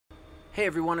Hey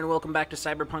everyone, and welcome back to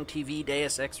Cyberpunk TV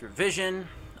Deus Ex Revision.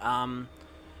 On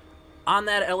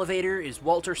that elevator is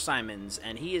Walter Simmons,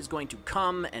 and he is going to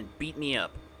come and beat me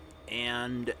up.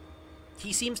 And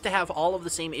he seems to have all of the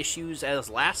same issues as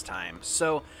last time.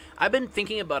 So I've been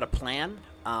thinking about a plan.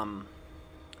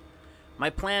 My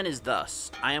plan is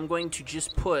thus. I am going to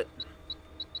just put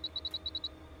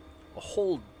a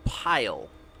whole pile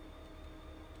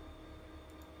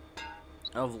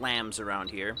of lambs around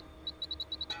here.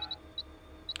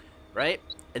 Right?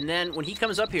 And then when he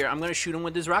comes up here, I'm going to shoot him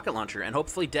with his rocket launcher and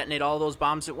hopefully detonate all those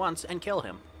bombs at once and kill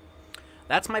him.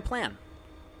 That's my plan.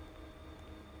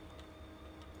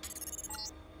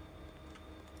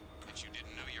 But you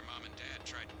didn't know your mom and dad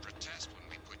tried to protest when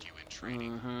we put you in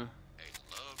training. They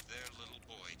loved their little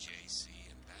boy, JC,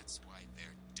 and that's why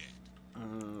they're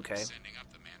dead. Okay. Sending up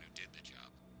the man who did the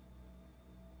job.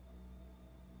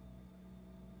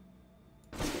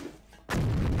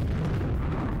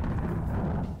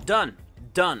 Done.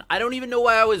 Done. I don't even know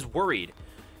why I was worried.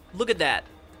 Look at that.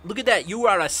 Look at that. You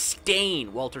are a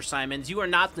stain, Walter Simmons. You are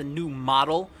not the new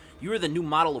model. You are the new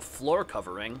model of floor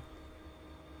covering.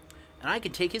 And I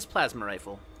can take his plasma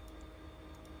rifle.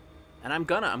 And I'm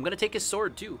gonna take his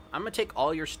sword, too. I'm gonna take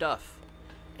all your stuff.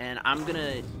 And I'm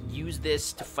gonna use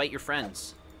this to fight your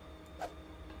friends.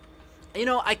 You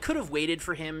know, I could have waited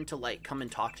for him to, like, come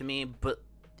and talk to me, but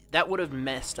that would have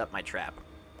messed up my trap.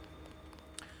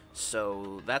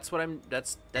 So that's what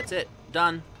that's it.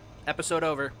 Done. Episode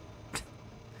over.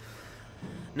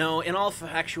 No, in all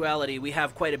actuality, we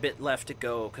have quite a bit left to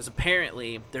go, because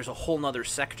apparently there's a whole nother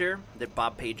sector that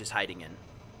Bob Page is hiding in.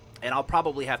 And I'll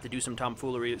probably have to do some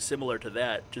tomfoolery similar to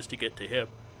that just to get to him.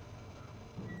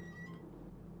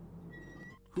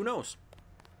 Who knows?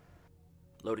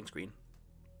 Loading screen.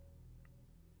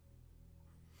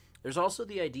 There's also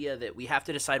the idea that we have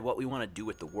to decide what we want to do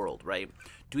with the world, right?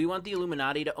 Do we want the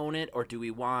Illuminati to own it, or do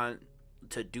we want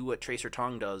to do what Tracer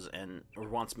Tong does or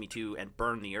wants me to and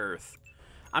burn the Earth?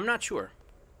 I'm not sure.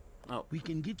 Oh. We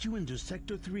can get you into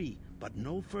Sector 3, but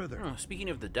no further. Oh, speaking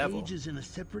of the devil. Page is in a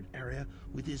separate area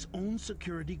with his own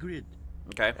security grid.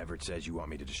 Okay. Everett says you want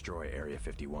me to destroy Area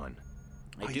 51.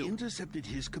 I do. intercepted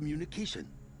his communication.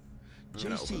 I'm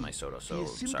gonna open my soda, so he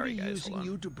is simply sorry guys, using hold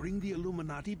on. you to bring the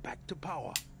Illuminati back to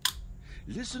power.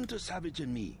 Listen to Savage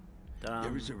and me.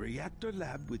 There is a reactor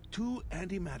lab with 2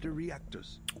 antimatter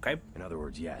reactors. Okay. In other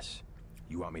words, yes.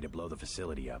 You want me to blow the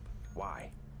facility up.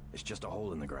 Why? It's just a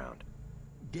hole in the ground.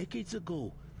 Decades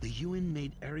ago, the UN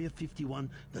made Area 51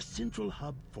 the central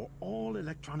hub for all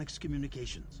electronics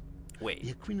communications. The Wait.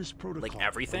 Aquinas protocol, Like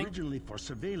everything? originally for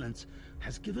surveillance,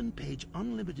 has given Page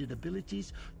unlimited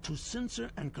abilities to censor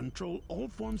and control all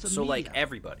forms of So, media. like,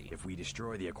 everybody. If we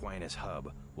destroy the Aquinas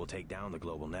hub, we'll take down the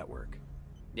global network.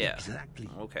 Yeah. Exactly.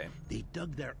 Okay. They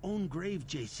dug their own grave,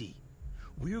 JC.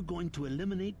 We're going to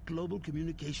eliminate global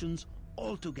communications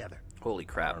altogether. Holy I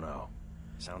crap. don't know.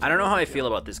 Sounds I don't know how I like feel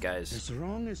about this, guys. As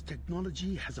long as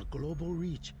technology has a global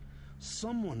reach,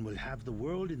 someone will have the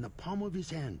world in the palm of his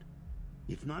hand.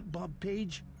 If not Bob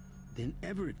Page, then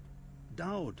Everett,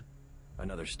 Dowd.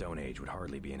 Another Stone Age would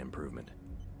hardly be an improvement.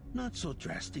 Not so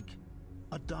drastic.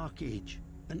 A dark age,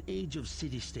 an age of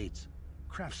city-states,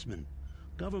 craftsmen,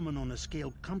 government on a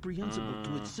scale comprehensible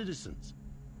to its citizens.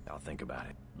 I'll think about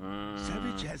it.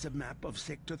 Savage has a map of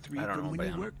Sector 3 I don't know, from when but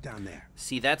you I'm- worked down there.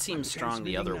 See, that seems I'm strong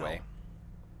the other transmitting way. now.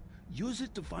 Use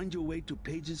it to find your way to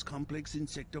Page's complex in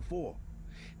Sector 4.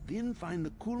 Then find the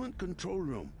coolant control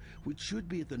room, which should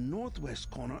be at the northwest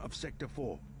corner of Sector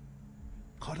 4.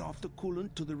 Cut off the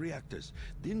coolant to the reactors,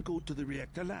 then go to the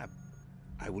reactor lab.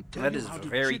 I will tell That you is how to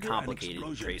very trigger an complicated,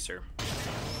 explosion. Tracer.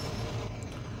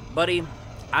 Buddy,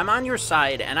 I'm on your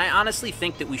side, and I honestly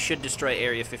think that we should destroy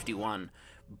Area 51,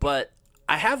 but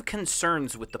I have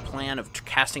concerns with the plan of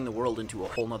casting the world into a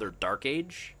whole nother dark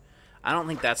age. I don't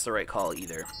think that's the right call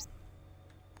either.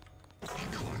 A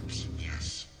corpse,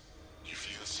 yes. You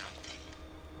feel something.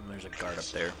 There's a guard up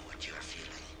there. What you're feeling.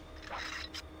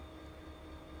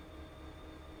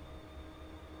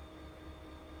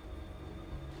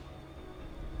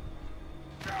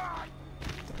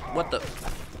 What the?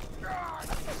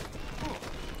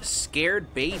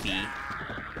 Scared baby?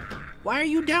 Why are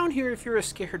you down here if you're a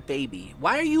scared baby?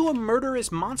 Why are you a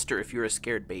murderous monster if you're a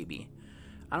scared baby?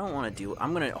 I don't want to deal.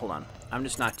 I'm gonna hold on. I'm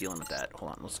just not dealing with that.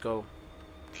 Hold on. Let's go.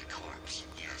 A corpse,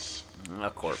 yes. A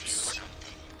corpse.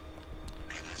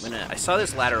 Something. I saw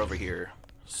this ladder over here,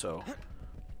 so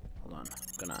hold on.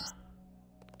 I'm gonna.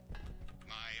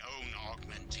 My own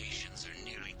augmentations are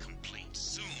nearly complete.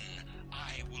 Soon,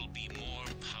 I will be more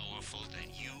powerful than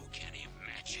you can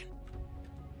imagine.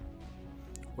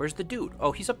 Where's the dude?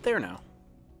 Oh, he's up there now.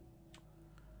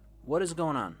 What is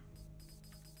going on?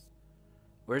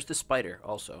 Where's the spider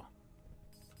also?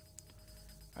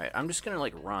 Alright, I'm just gonna,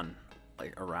 like, run,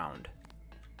 like, around.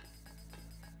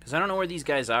 Because I don't know where these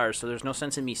guys are, so there's no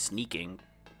sense in me sneaking.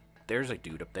 There's a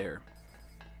dude up there.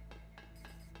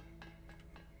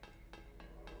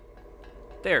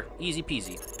 There, easy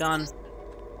peasy. Done. I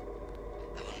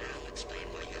will now explain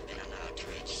why you have been allowed to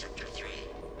reach Sector 3.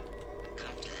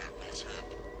 Come to that West Hub.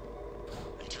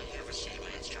 Until you have received my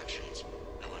instructions,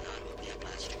 I will not open the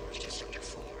blast doors to Sector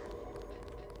 4.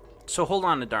 So hold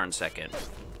on a darn second.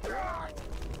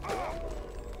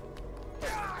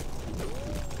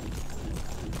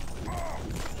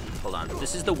 Hold on.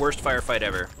 This is the worst firefight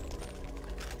ever.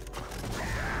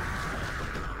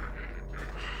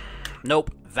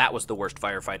 Nope. That was the worst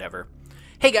firefight ever.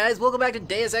 Hey guys, welcome back to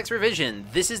Deus Ex Revision.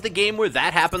 This is the game where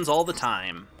that happens all the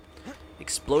time.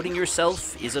 Exploding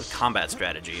yourself is a combat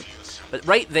strategy. But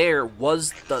right there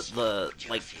was the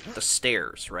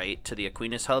stairs, right, to the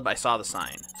Aquinas hub. I saw the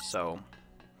sign, so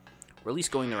we're at least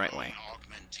going the right way.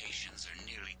 Augmentations are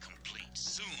nearly complete.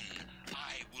 Soon,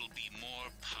 I will be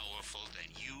more powerful than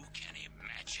you can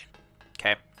imagine.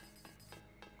 Okay.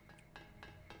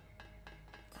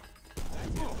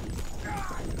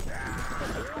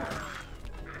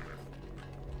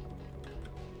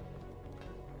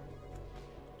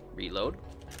 Reload.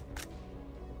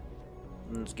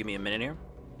 Just give me a minute here.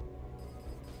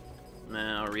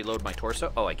 Now reload my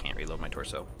torso. Oh, I can't reload my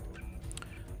torso.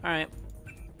 Alright.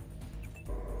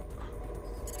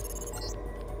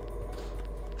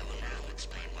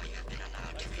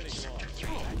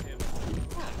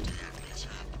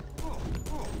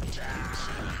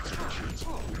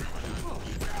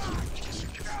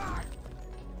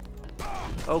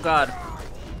 Oh god.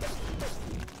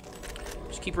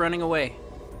 Just keep running away.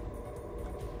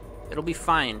 It'll be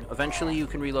fine. Eventually you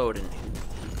can reload and...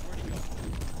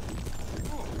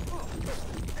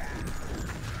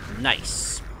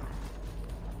 Nice.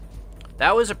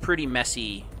 That was a pretty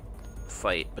messy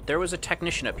fight, but there was a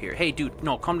technician up here. Hey dude,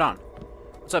 no, calm down.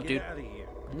 What's up, dude?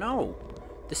 No.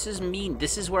 This is mean.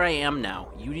 This is where I am now.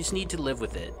 You just need to live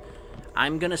with it.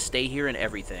 I'm gonna stay here and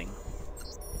everything.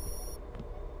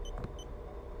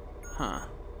 Huh.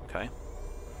 Okay.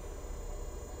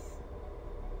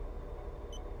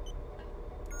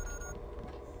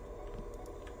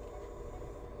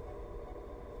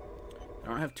 I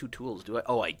don't have two tools, do I?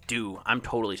 Oh, I do. I'm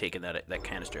totally taking that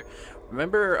canister.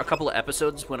 Remember a couple of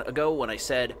episodes ago when I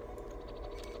said,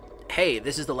 hey,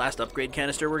 this is the last upgrade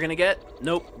canister we're gonna get?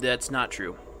 Nope, that's not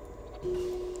true.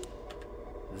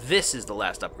 This is the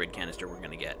last upgrade canister we're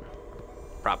gonna get.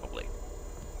 Probably.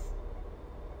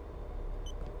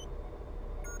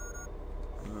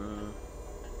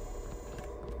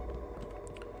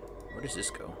 Where does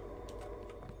this go?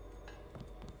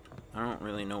 I don't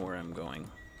really know where I'm going.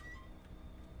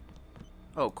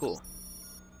 Oh, cool.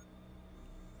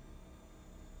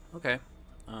 Okay.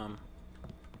 Oh,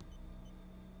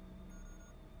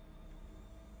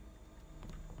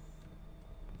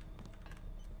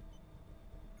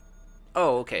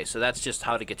 okay, so that's just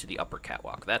how to get to the upper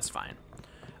catwalk. That's fine.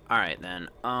 Alright, then.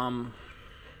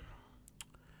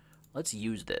 Let's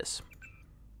use this.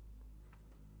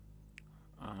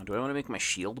 Do I want to make my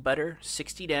shield better?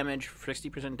 60 damage,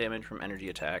 60% damage from energy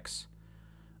attacks.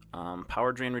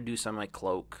 Power drain reduced on my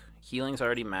cloak. Healing's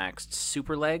already maxed.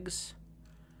 Super legs.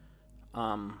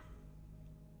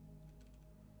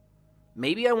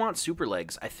 Maybe I want super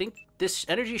legs. I think this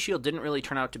energy shield didn't really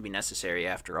turn out to be necessary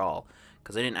after all,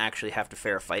 because I didn't actually have to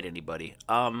fair fight anybody.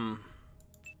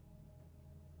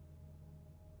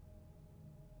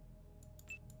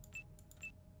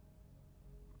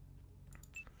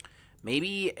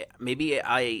 Maybe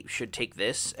I should take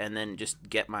this and then just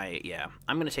get my... Yeah,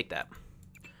 I'm going to take that.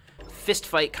 Fist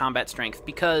fight combat strength,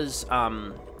 because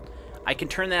I can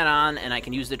turn that on and I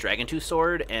can use the Dragon Tooth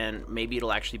sword and maybe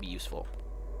it'll actually be useful.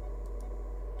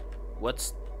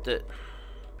 What's the...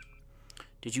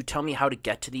 Did you tell me how to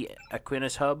get to the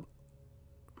Aquinas hub?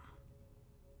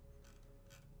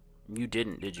 You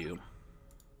didn't, did you?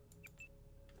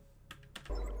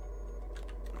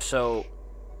 So...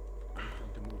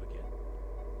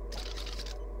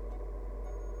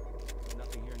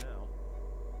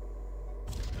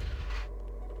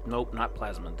 Nope, not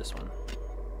plasma, this one.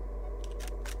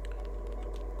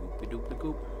 Goopy doopy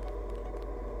goop.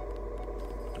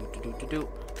 Doop doop doop doop.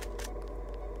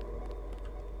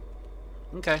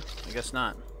 Okay, I guess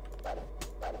not.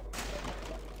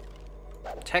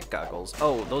 Tech goggles.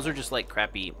 Oh, those are just like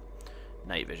crappy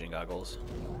night vision goggles.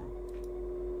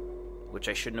 Which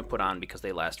I shouldn't have put on because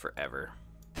they last forever.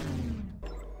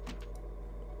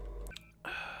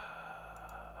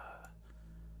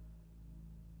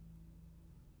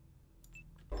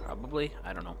 Probably.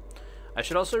 I don't know. I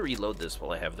should also reload this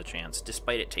while I have the chance,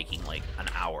 despite it taking like an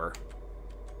hour.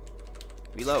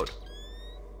 Reload.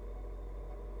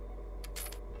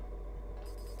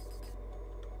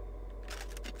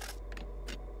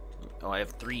 Oh, I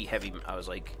have 3 heavy. I was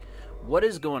like, what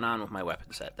is going on with my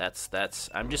weapon set? That's.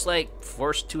 I'm just like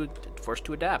forced to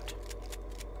adapt.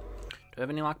 Do I have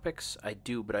any lockpicks? I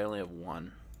do, but I only have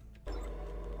 1.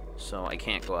 So I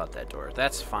can't go out that door.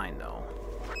 That's fine though.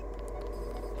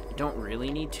 I don't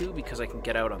really need to because I can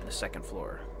get out on the 2nd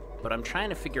floor. But I'm trying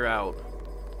to figure out.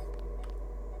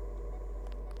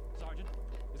 Sergeant,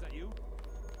 is that you?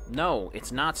 No,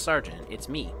 it's not Sergeant. It's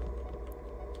me.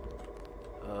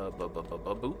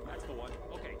 Boop. That's the one.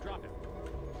 Okay, drop him.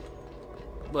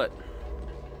 What?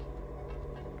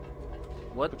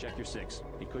 What? Check your 6.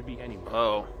 He could be anywhere.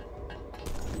 Oh.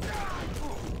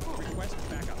 Request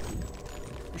backup.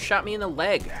 You shot me in the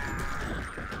leg.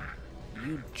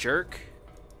 You jerk.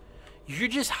 You're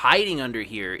just hiding under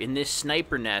here in this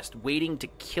sniper nest waiting to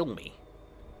kill me.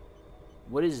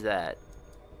 What is that?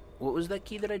 What was that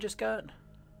key that I just got?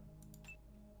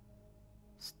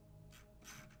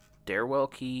 Stairwell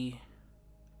key.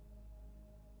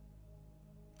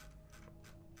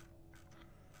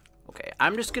 Okay,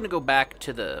 I'm just gonna go back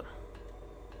to the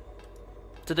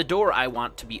door I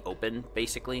want to be open,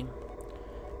 basically.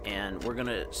 And we're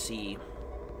gonna see.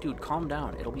 Dude, calm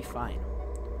down. It'll be fine.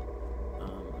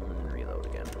 I'm gonna reload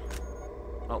again.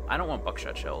 Oh, I don't want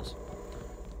buckshot shells.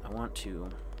 I want to.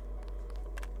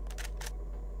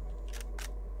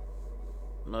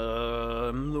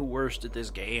 I'm the worst at this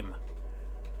game.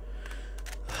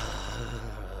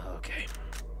 Okay.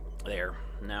 There.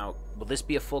 Now, will this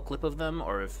be a full clip of them,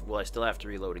 or will I still have to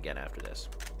reload again after this?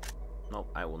 Nope,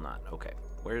 I will not. Okay.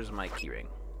 Where's my keyring?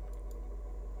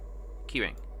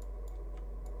 Keyring.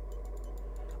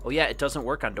 Oh yeah, it doesn't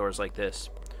work on doors like this.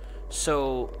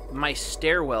 So, my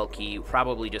stairwell key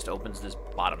probably just opens this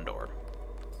bottom door.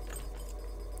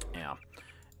 Yeah.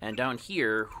 And down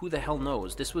here, who the hell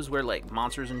knows? This was where, like,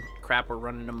 monsters and crap were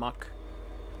running amok.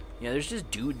 Yeah, there's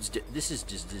just dudes. This is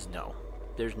just no.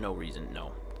 There's no reason,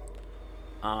 no.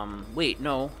 Wait,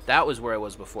 no. That was where I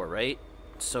was before, right?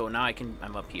 So now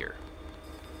I'm up here.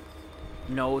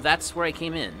 No, that's where I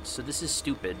came in. So this is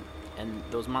stupid. And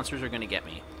those monsters are gonna get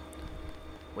me.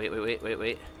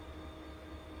 Wait.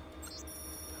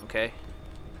 Okay.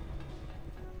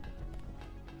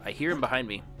 I hear him behind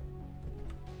me.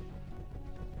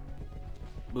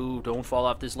 Ooh, don't fall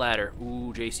off this ladder.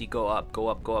 Ooh, JC, go up. Go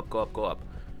up.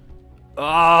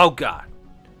 Oh, God.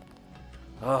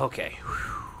 Okay.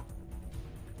 Whew.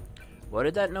 What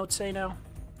did that note say now?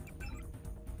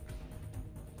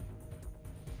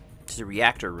 It's the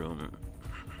reactor room.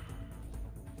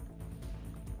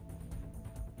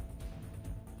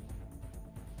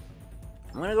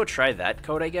 I'm gonna go try that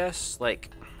code, I guess. Like,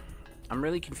 I'm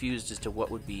really confused as to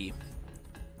what would be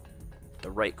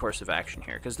the right course of action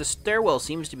here. Because the stairwell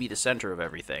seems to be the center of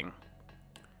everything.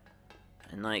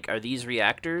 And, like, are these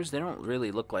reactors? They don't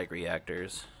really look like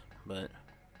reactors. But,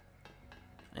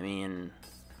 I mean,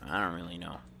 I don't really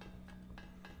know.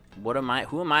 What am I?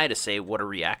 Who am I to say what a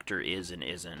reactor is and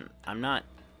isn't? I'm not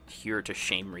here to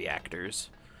shame reactors.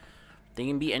 They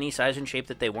can be any size and shape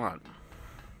that they want.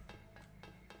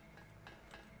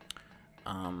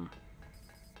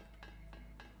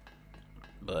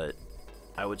 But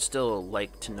I would still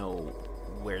like to know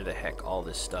where the heck all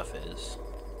this stuff is.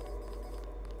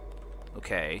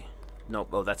 Okay. Nope.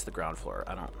 Oh, that's the ground floor.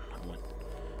 I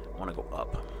want to go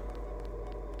up.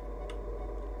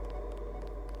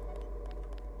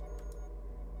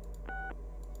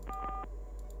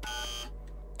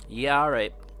 Yeah,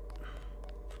 alright.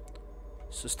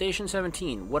 So, Station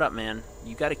 17, what up, man?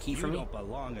 You got a key for me? You don't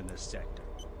belong in this sector.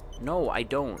 No, I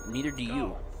don't. Neither do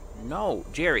you. No,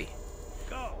 Jerry.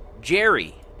 Go.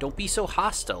 Jerry, don't be so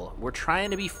hostile. We're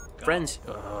trying to be friends.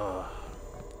 Ugh.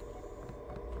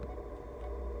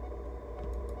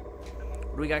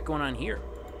 What do we got going on here?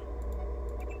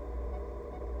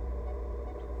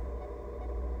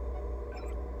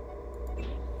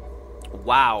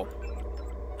 Wow.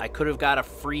 I could have got a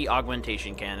free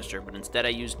augmentation canister, but instead I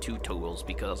used 2 tools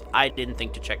because I didn't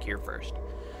think to check here first.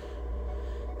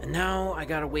 And now I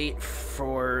gotta wait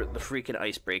for the freaking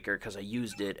icebreaker because I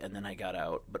used it and then I got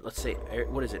out. But let's say,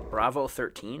 what is it? Bravo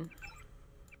 13?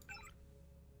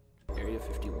 Area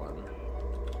 51.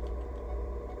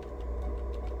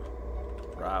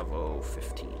 Bravo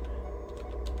 15.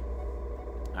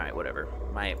 Alright, whatever.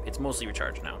 It's mostly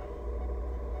recharged now.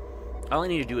 All I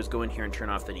need to do is go in here and turn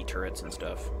off any turrets and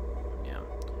stuff. Yeah.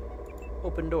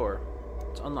 Open door.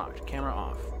 It's unlocked. Camera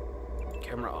off.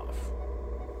 Camera off.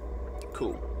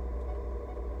 Cool.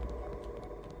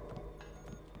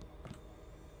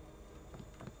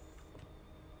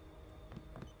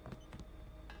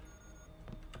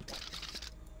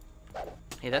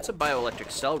 Hey, that's a bioelectric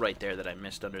cell right there that I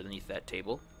missed underneath that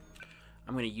table.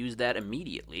 I'm going to use that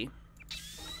immediately.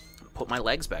 Put my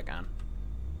legs back on.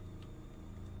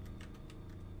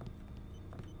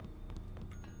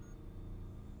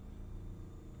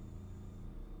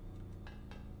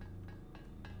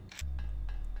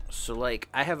 So, like,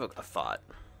 I have a thought.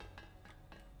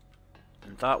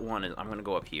 And thought one is I'm going to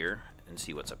go up here and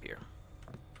see what's up here.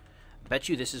 Bet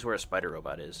you this is where a spider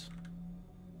robot is.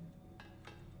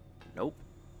 Nope.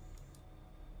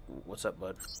 What's up,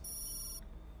 bud?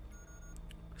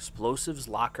 Explosives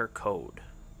locker code.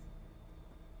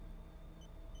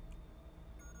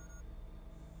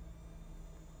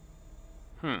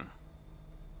 Alright.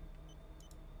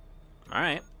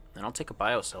 And I'll take a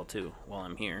biocell too while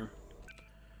I'm here.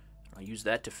 I'll use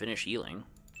that to finish healing.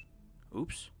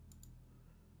 Oops.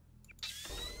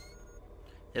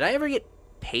 Did I ever get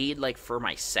paid, like, for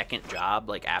my second job,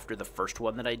 like, after the first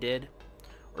one that I did?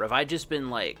 Or have I just been,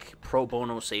 like, pro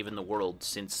bono saving the world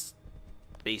since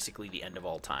basically the end of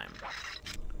all time?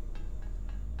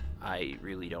 I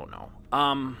really don't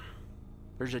know.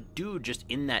 There's a dude just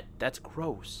in that. That's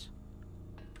gross.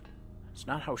 It's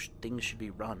not how things should be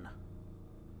run.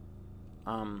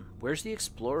 Where's the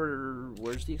explorer?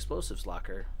 Where's the explosives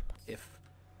locker? If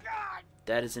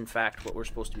that is in fact what we're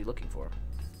supposed to be looking for.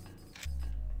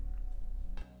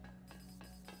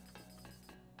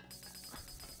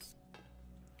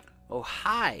 Oh,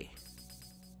 hi.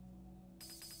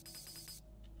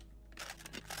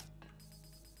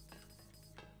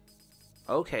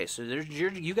 Okay, so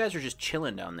you guys are just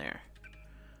chilling down there.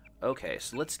 Okay,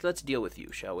 so let's deal with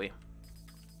you, shall we?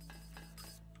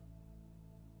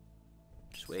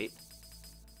 Just wait.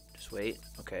 Just wait.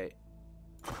 Okay.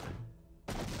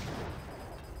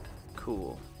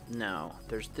 Cool. Now,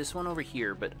 there's this one over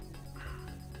here, but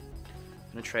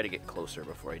I'm gonna try to get closer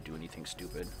before I do anything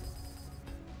stupid.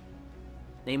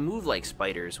 They move like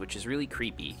spiders, which is really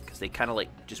creepy, because they kind of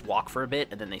like just walk for a bit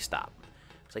and then they stop.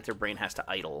 It's like their brain has to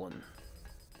idle and...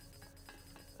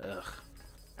 Ugh.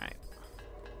 Alright.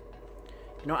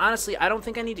 You know, honestly, I don't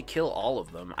think I need to kill all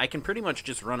of them. I can pretty much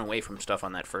just run away from stuff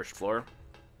on that first floor.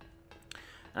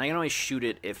 And I can always shoot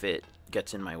it if it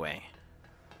gets in my way.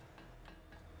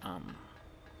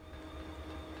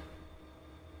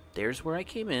 There's where I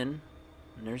came in.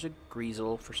 And there's a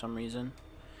Greasel for some reason.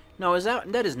 No,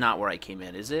 that is not where I came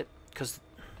in, is it? Because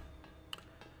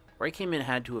where I came in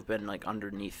had to have been, like,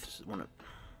 underneath one of...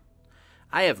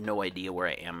 I have no idea where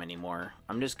I am anymore.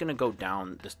 I'm just going to go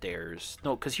down the stairs.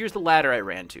 No, because here's the ladder I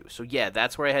ran to. So, yeah,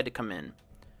 that's where I had to come in.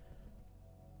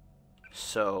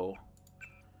 So,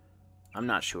 I'm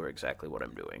not sure exactly what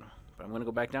I'm doing. But I'm going to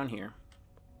go back down here.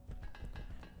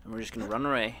 And we're just going to run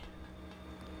away.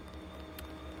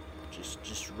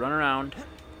 Just run around.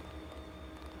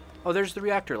 Oh, there's the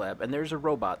reactor lab, and there's a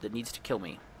robot that needs to kill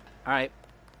me. Alright,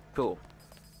 cool.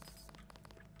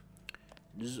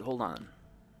 Just hold on.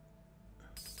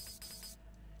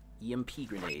 EMP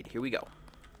grenade. Here we go.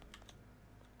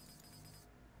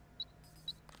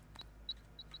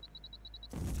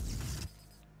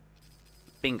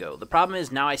 Bingo. The problem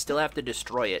is now I still have to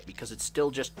destroy it because it's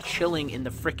still just chilling in the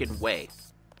frickin' way.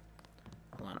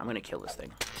 Hold on, I'm gonna kill this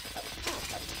thing.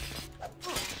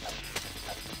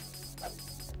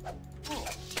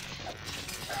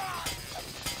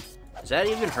 Is that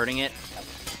even hurting it?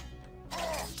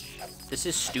 This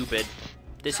is stupid.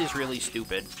 This is really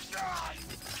stupid.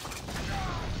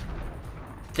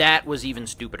 That was even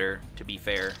stupider, to be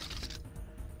fair.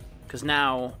 Because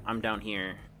now I'm down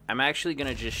here. I'm actually going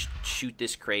to just shoot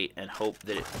this crate and hope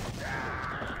that it...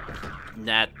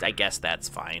 I guess that's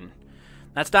fine.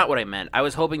 That's not what I meant. I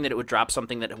was hoping that it would drop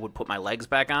something that would put my legs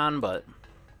back on, but...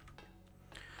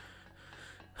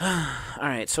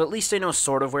 Alright, so at least I know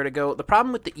sort of where to go. The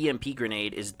problem with the EMP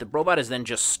grenade is the robot is then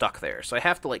just stuck there. So I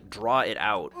have to, like, draw it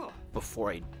out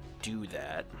before I do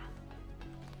that.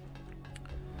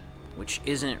 Which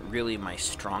isn't really my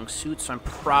strong suit, so I'm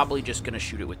probably just going to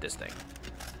shoot it with this thing.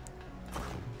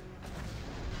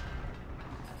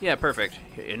 Yeah, perfect.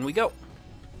 In we go.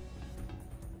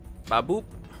 Ba-boop.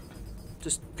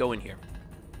 Just go in here.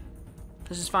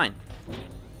 This is fine.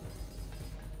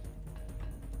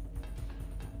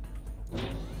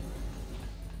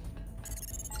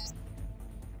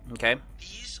 Okay.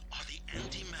 These are the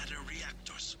antimatter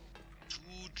reactors. 2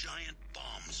 giant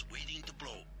bombs waiting to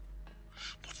blow.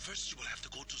 But first you will have to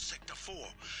go to Sector 4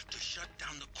 to shut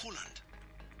down the coolant.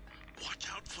 Watch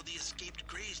out for the escaped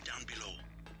Greys down below.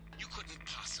 You couldn't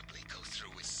possibly go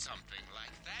through with something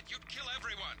like that. You'd kill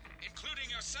everyone, including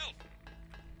yourself.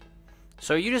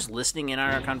 So are you just listening in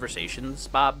on our conversations,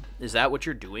 Bob? Is that what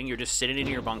you're doing? You're just sitting in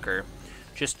your bunker,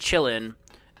 just chilling,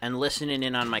 and listening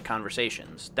in on my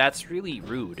conversations. That's really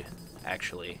rude,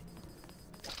 actually.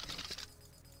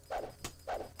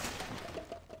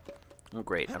 Oh,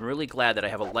 great. I'm really glad that I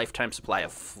have a lifetime supply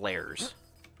of flares.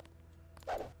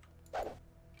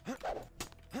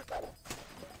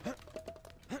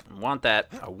 I want that.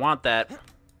 I want that.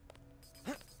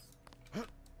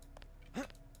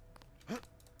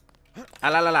 Ah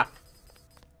la la la.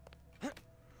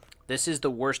 This is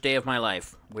the worst day of my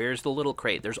life. Where's the little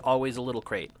crate? There's always a little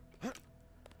crate.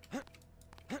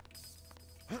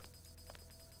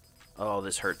 Oh,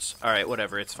 this hurts. Alright,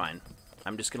 whatever. It's fine.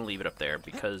 I'm just going to leave it up there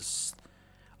because...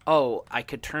 Oh, I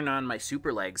could turn on my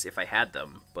super legs if I had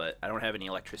them, but I don't have any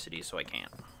electricity, so I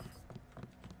can't.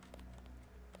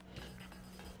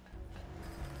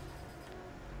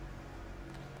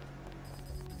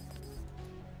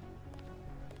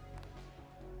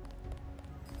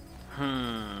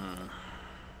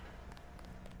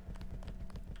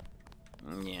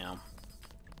 Yeah.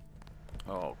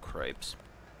 Oh, cripes.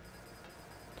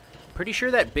 Pretty sure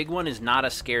that big one is not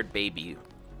a scared baby.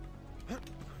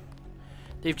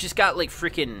 They've just got, like,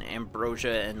 freaking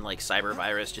ambrosia and, like, cyber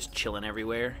virus just chilling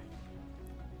everywhere.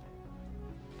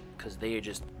 Because they are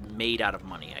just made out of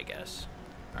money, I guess.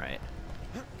 Alright.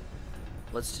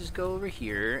 Let's just go over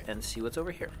here and see what's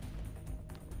over here.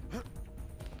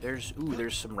 There's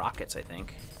some rockets, I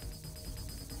think.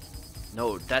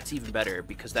 No, that's even better,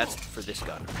 because that's for this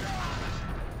gun.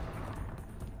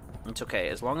 It's okay,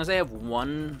 as long as I have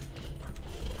one...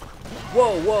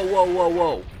 Whoa, whoa, whoa, whoa,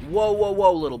 whoa. Whoa, whoa,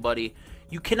 whoa, little buddy.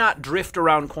 You cannot drift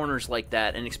around corners like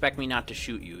that and expect me not to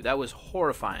shoot you. That was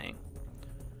horrifying.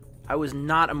 I was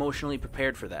not emotionally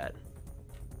prepared for that.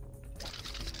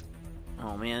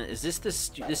 Oh man, is this the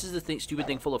stupid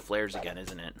thing full of flares again,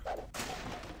 isn't it?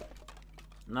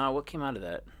 No, what came out of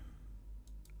that?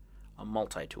 A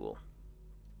multi-tool.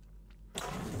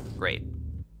 Great.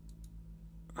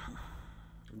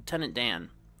 Lieutenant Dan,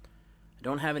 I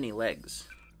don't have any legs,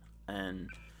 and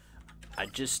I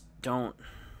just don't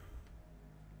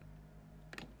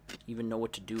even know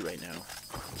what to do right now.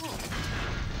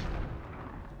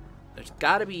 There's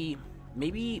gotta be,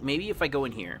 maybe if I go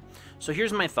in here. So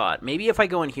here's my thought. Maybe if I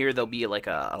go in here, there'll be like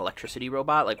an electricity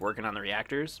robot, like working on the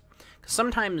reactors. Because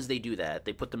sometimes they do that.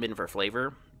 They put them in for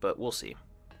flavor, but we'll see.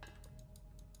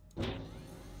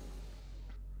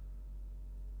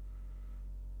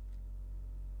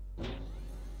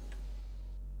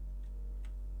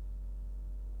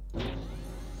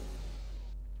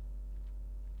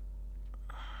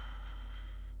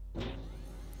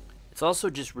 It's also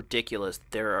just ridiculous.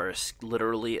 There are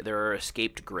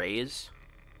escaped greys,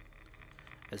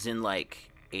 as in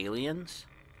like aliens.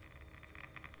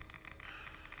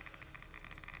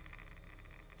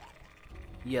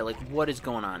 Yeah, like what is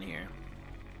going on here?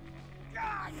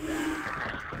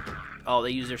 Oh, they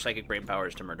use their psychic brain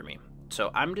powers to murder me. So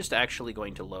I'm just actually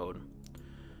going to load.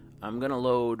 I'm gonna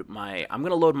load my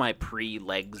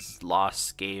pre-legs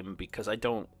loss game because I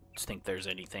don't think there's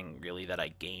anything really that I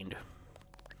gained.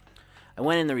 I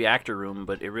went in the reactor room,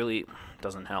 but it really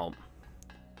doesn't help.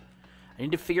 I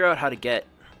need to figure out how to get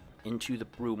into the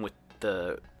room with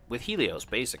Helios,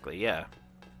 basically, yeah.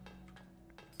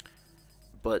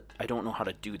 But I don't know how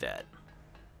to do that.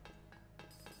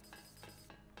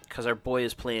 Because our boy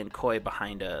is playing coy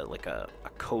behind a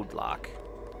code lock.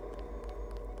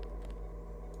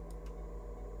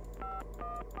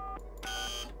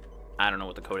 I don't know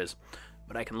what the code is,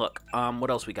 but I can look.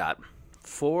 What else we got?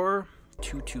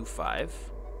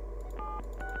 4225.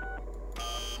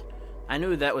 I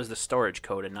knew that was the storage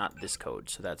code and not this code,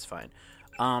 so that's fine.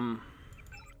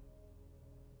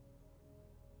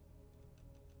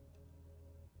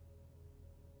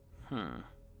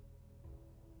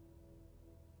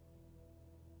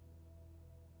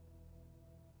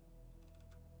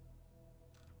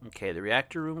 Okay, the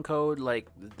reactor room code, like,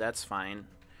 that's fine.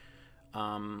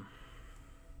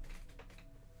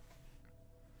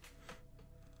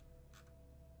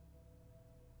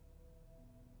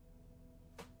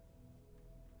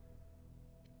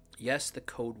 Yes, the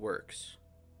code works.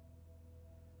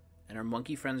 And our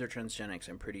monkey friends are transgenics,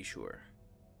 I'm pretty sure.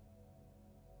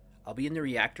 I'll be in the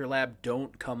reactor lab.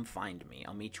 Don't come find me.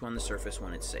 I'll meet you on the surface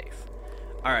when it's safe.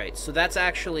 Alright, so that's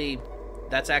actually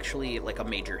like a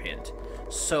major hint.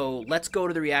 So let's go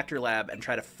to the reactor lab and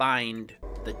try to find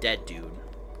the dead dude.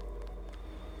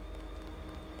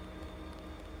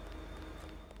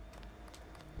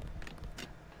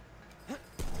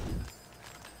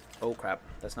 Oh crap,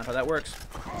 that's not how that works.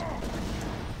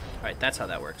 Alright, that's how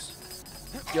that works.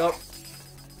 Yup.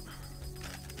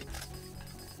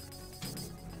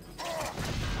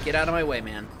 Get out of my way,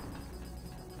 man.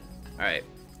 Alright,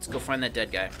 let's go find that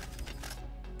dead guy.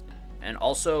 And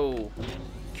also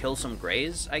kill some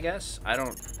greys, I guess? I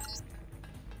don't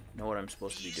know what I'm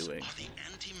supposed to be These doing. are the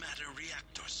antimatter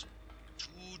reactors. 2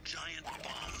 giant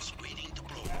bombs waiting to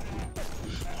blow. But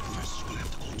first we'll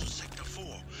have to go to Sector 4.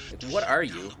 to What shut are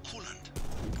down you? the coolant.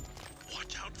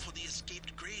 Watch out for the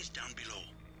escaped greys down below.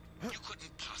 You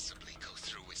couldn't possibly go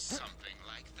through with something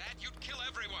like that. You'd kill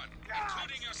everyone,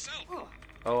 including yourself.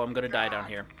 Oh, I'm gonna die down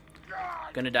here.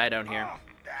 Gonna die down here.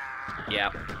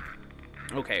 Yeah.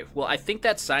 Okay, well, I think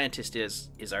that scientist is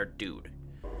our dude.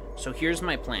 So here's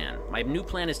my plan. My new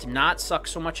plan is to not suck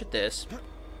so much at this.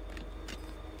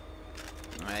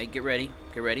 Alright, get ready.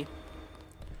 Get ready.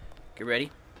 Get ready.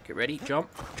 Get ready. Jump.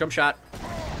 Jump shot.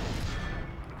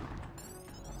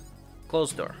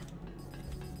 Close the door.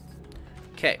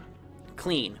 Okay.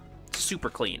 Clean. Super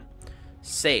clean.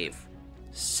 Save.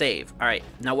 Save. Alright,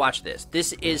 now watch this.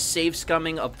 This is save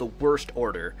scumming of the worst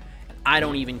order. I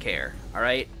don't even care.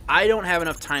 Alright? I don't have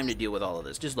enough time to deal with all of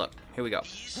this. Just look. Here we go.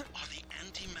 These are the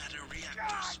antimatter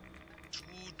reactors. 2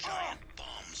 giant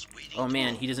bombs waiting Oh to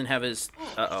man, blow. he doesn't have his...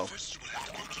 Uh-oh. First we'll have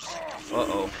to go to Sector 4.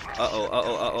 Uh-oh. Uh-oh. Uh-oh.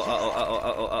 Uh-oh. Uh-oh.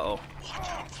 Uh-oh. Uh-oh. Watch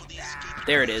out for the escaped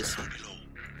There it greys is. down below.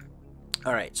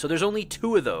 Alright, so there's only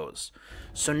 2 of those.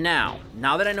 So now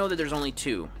that I know that there's only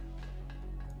 2,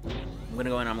 I'm gonna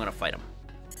go in and I'm gonna fight them.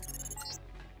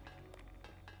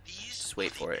 These Just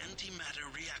wait are for the it.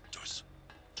 Antimatter reactors.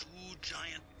 2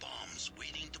 giant bombs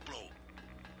waiting to blow.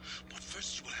 But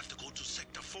first you will have to go to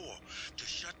Sector 4 to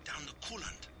shut down the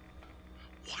coolant.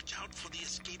 Watch out for the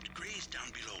escaped greys down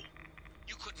below.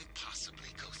 You couldn't possibly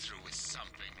go through with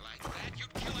something like that.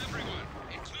 You'd kill everyone,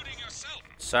 including yourself.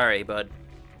 Sorry, bud.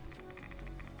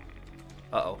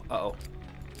 Uh-oh. Uh-oh.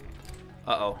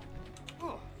 Uh-oh.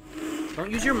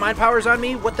 Don't use your mind powers on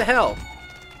me? What the hell?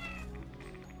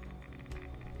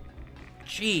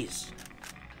 Jeez.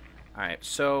 Alright,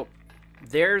 so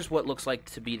there's what looks like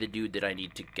to be the dude that I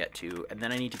need to get to, and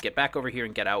then I need to get back over here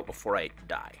and get out before I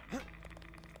die.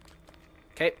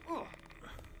 Okay.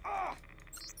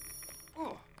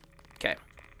 Okay.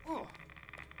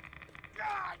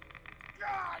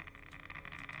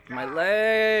 My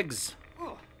legs!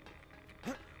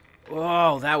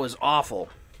 Oh, that was awful.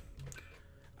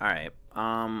 Alright,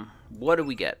 what do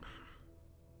we get?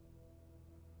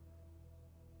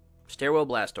 Stairwell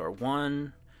blast door.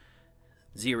 1,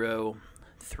 0,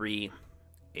 3,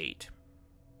 8.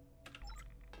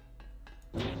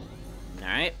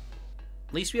 Alright.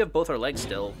 At least we have both our legs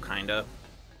still, kinda.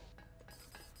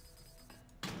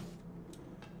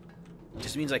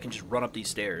 Just means I can just run up these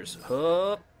stairs.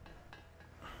 Hup.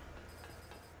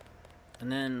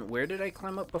 And then, where did I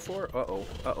climb up before? Uh-oh,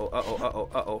 uh-oh, uh-oh, uh-oh,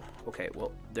 uh-oh. Okay,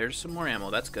 well, there's some more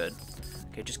ammo. That's good.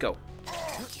 Okay, just go.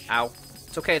 Ow.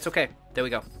 It's okay, it's okay. There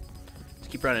we go. Just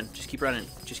keep running. Just keep running.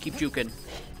 Just keep juking.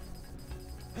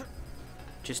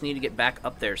 Just need to get back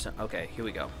up there. So okay, here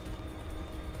we go.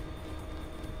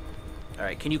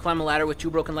 Alright, can you climb a ladder with 2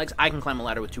 broken legs? I can climb a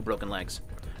ladder with 2 broken legs.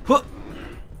 Huh!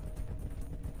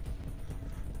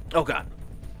 Oh, God.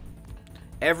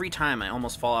 Every time I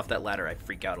almost fall off that ladder, I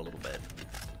freak out a little bit.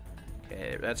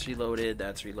 Okay, that's reloaded.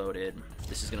 That's reloaded.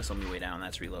 This is going to slow me way down.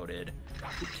 That's reloaded.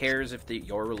 Who cares if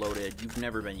you're reloaded? You've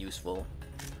never been useful.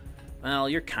 Well,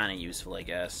 you're kind of useful, I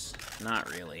guess. Not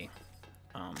really.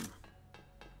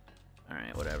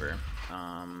 Alright, whatever.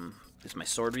 Is my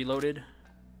sword reloaded?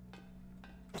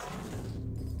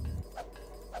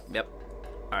 Yep.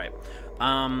 Alright.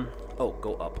 Oh,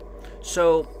 go up.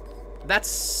 So,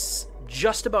 that's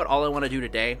just about all I want to do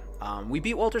today. We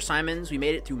beat Walter Simmons. We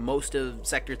made it through most of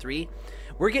Sector 3.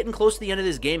 We're getting close to the end of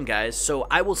this game, guys, so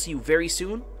I will see you very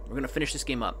soon. We're going to finish this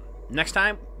game up. Next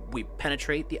time, we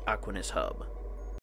penetrate the Aquinas Hub.